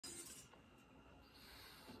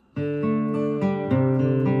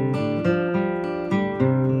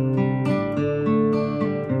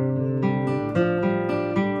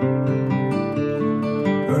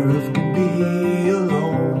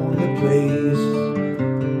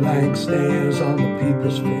blank stares on the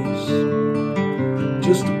people's face.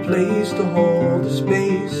 Just a place to hold a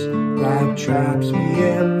space that traps me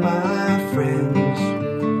and my friends.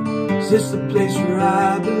 Is this the place where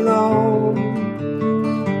I belong?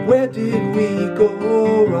 Where did we go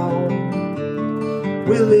wrong?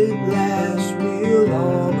 Will it last real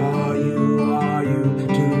long? Are you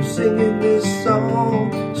two singing this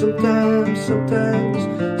song? Sometimes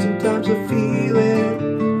I feel it.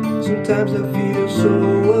 Sometimes I feel so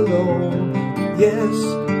alone.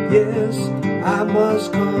 Yes, I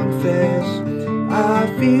must confess, I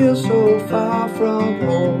feel so far from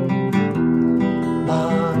home.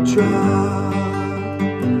 Mantra,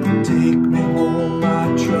 take me home,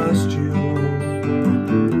 I trust you.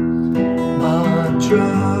 Mantra,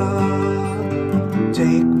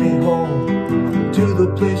 take me home to the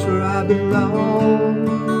place where I belong.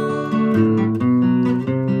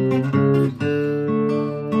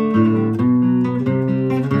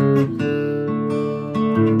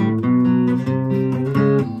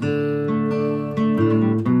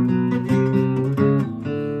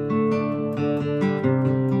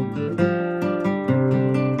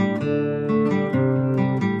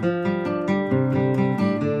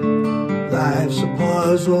 Life's a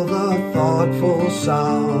puzzle the thoughtful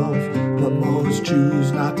solve, but most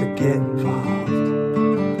choose not to get involved.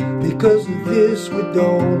 Because of this we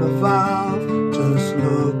don't evolve. Just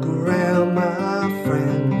look around, my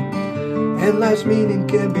friend, and life's meaning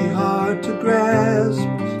can be hard to grasp.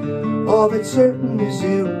 All that's certain is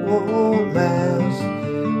it won't last.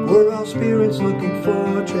 We're all spirits looking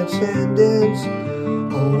for transcendence.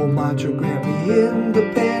 Oh, mantra, grant me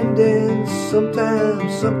independence.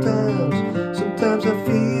 Sometimes I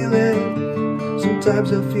feel it. Sometimes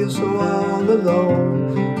I feel so all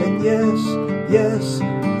alone. And yes,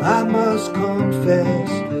 I must confess,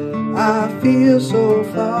 I feel so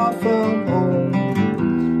far from home.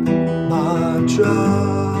 Mantra,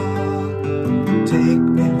 take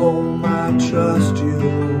me home, I trust you.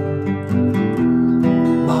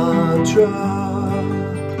 Mantra,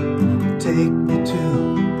 take me to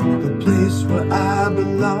the place where I